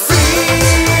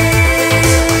viel,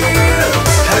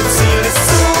 kein Ziel ist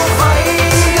zu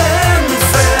weit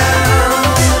entfernt.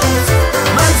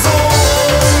 Mein Sohn,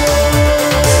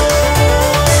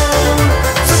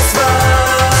 zu zweit.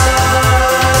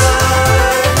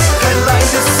 Kein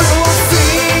Leid ist zu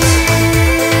viel,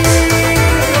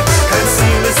 kein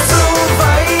Ziel ist zu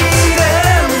weit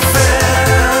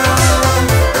entfernt.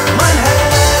 Mein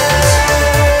Herz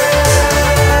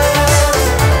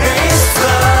ist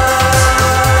frei.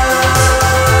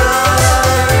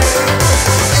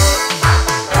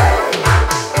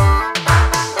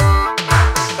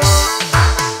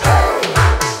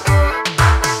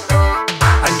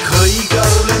 Ein Krieger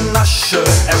in Asche,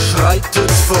 er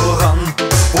schreitet voran,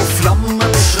 wo Flammen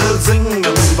schrill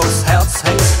singen, das Herz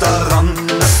hängt daran.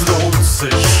 Es lohnt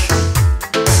sich,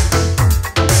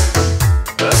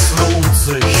 es lohnt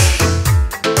sich.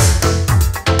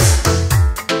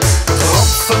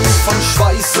 Tropfen von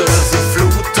Schweiße, sie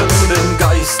fluten den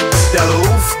Geist. Der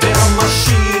Ruf der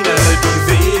Maschine, die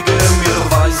Wege mir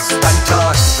weist. Ein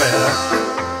Tagwerk,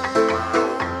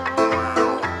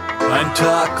 ein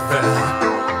Tagwerk.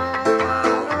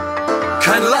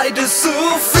 Kein Leid ist zu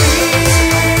viel,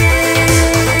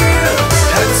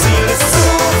 kein Ziel ist zu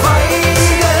weit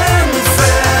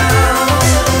entfernt.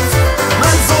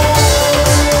 Mein Sohn,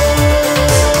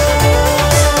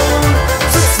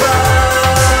 zu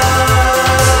zweit.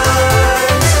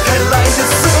 Kein Leid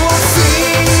ist zu viel,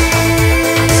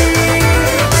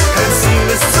 kein Ziel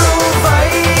ist zu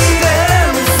weit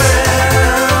entfernt.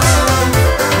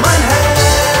 Mein Herz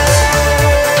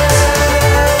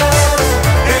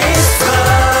ist frei.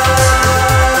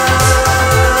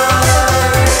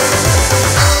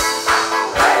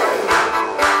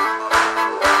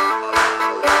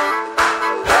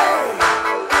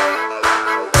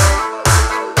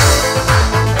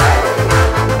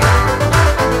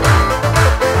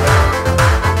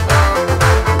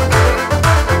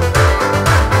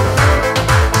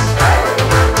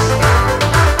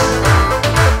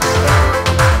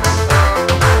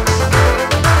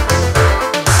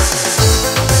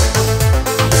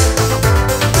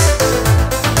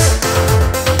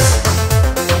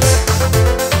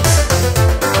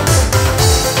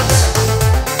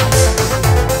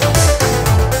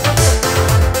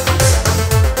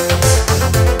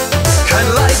 Kein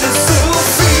Leid ist zu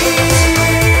viel,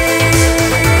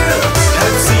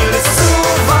 kein Ziel ist zu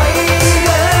weit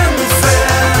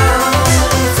entfernt.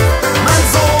 Mein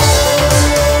Sohn,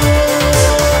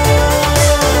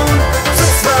 zu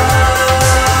zweit.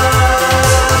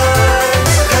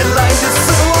 Kein Leid ist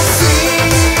zu viel,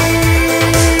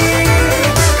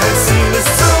 kein Ziel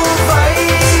ist zu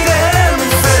weit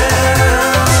entfernt.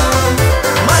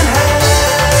 Mein Herz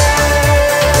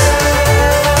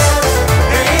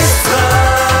ist frei.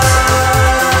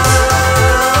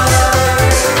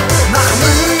 Nach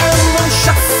Mühen und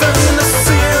Schaffen ist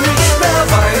Ziel nicht mehr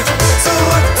weit.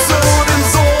 Zurück zu den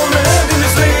Sohnen, die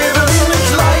nicht leben,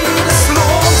 nicht leid. Es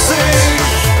lohnt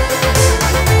sich,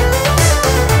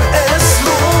 es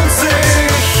lohnt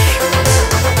sich.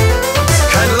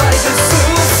 Kein Leid ist zu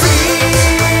viel,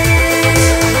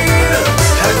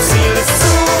 kein Ziel ist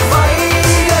zu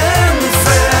weit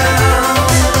entfernt.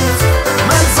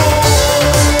 Mein Sohn,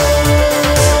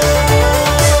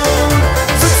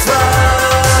 zu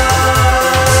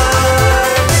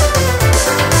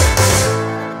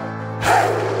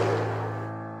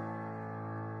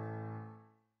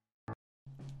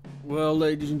Well,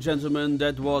 ladies and gentlemen,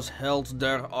 that was Held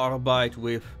der Arbeit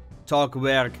with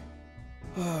Tagwerk.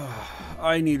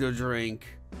 I need a drink.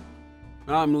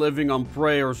 I'm living on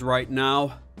prayers right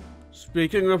now.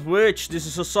 Speaking of which, this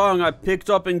is a song I picked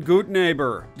up in Good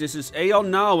Neighbor. This is Aeon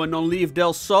Now and On Leave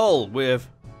Del Sol with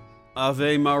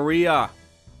Ave Maria.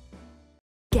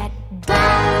 Get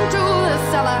down to the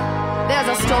cellar, there's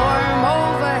a storm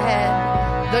overhead.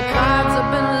 The cards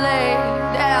have been laid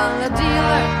and the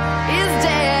dealer is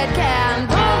dead.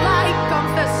 Candlelight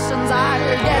confessions are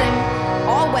getting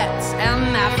all wet,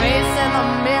 and that face in the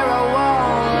mirror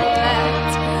won't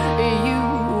let you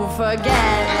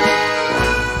forget.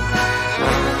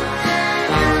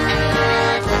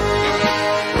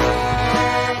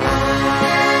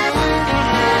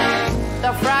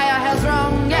 The friar has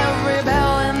rung every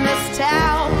bell in this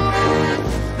town.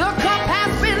 The cup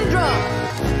has been drunk,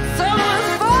 someone's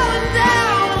fallen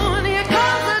down.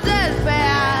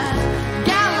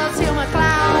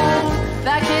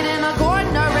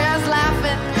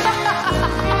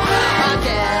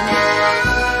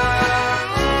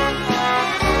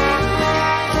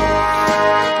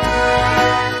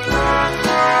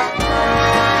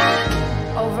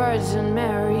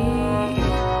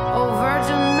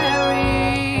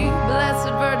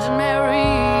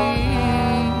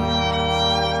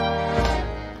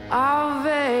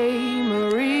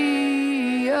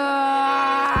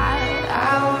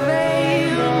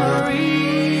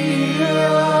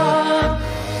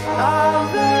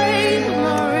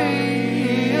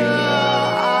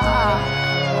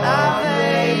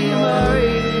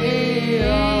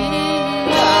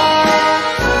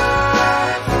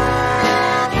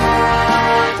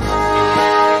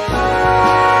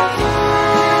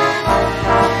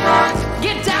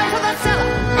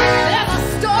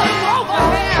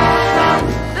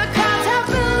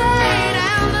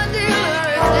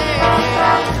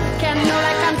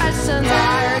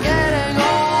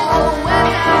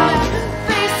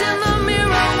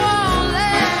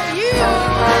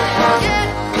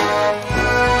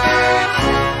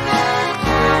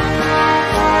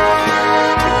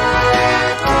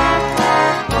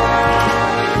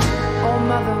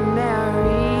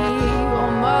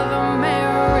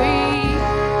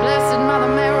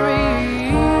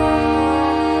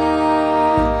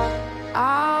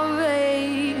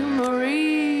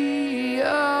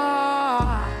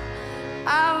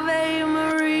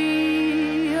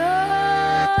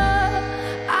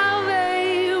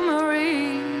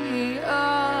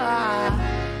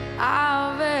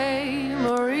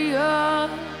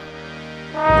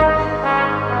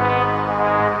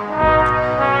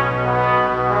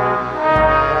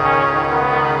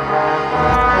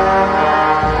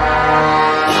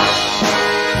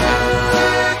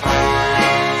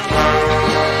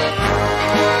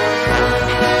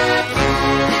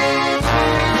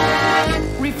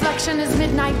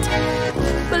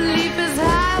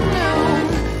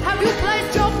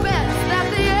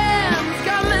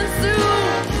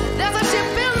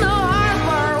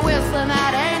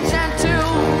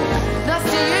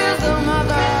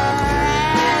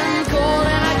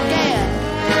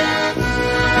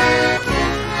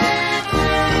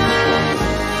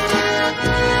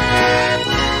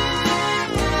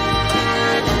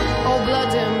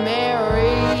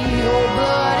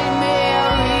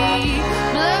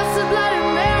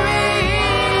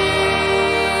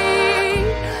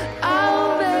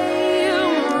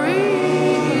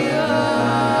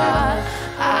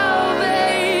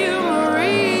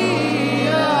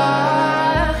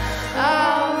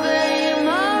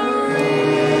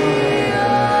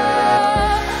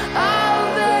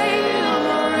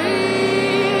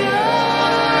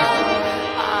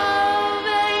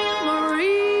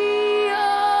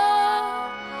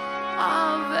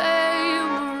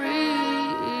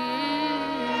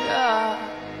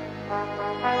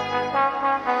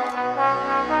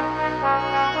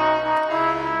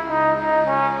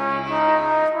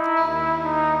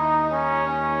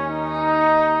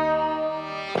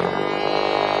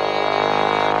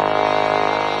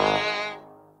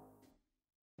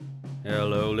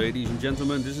 Hello ladies and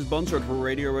gentlemen, this is Bonsard for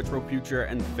Radio Retro Future,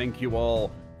 and thank you all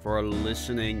for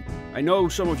listening. I know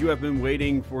some of you have been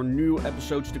waiting for new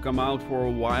episodes to come out for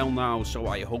a while now, so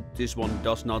I hope this one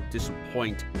does not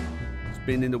disappoint. It's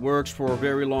been in the works for a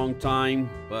very long time,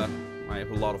 but I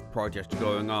have a lot of projects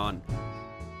going on.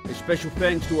 A special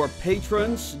thanks to our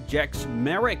patrons, Jax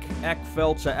Merrick,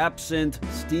 Ekveldse Absinthe,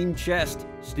 Steam Chest,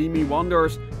 Steamy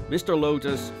Wonders, Mr.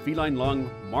 Lotus, Feline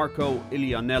Lung, Marco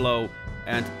Ilianello,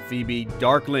 and Phoebe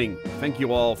Darkling. Thank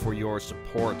you all for your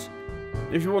support.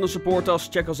 If you want to support us,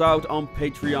 check us out on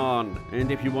Patreon.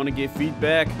 And if you want to give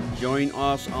feedback, join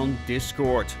us on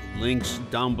Discord. Links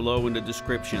down below in the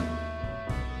description.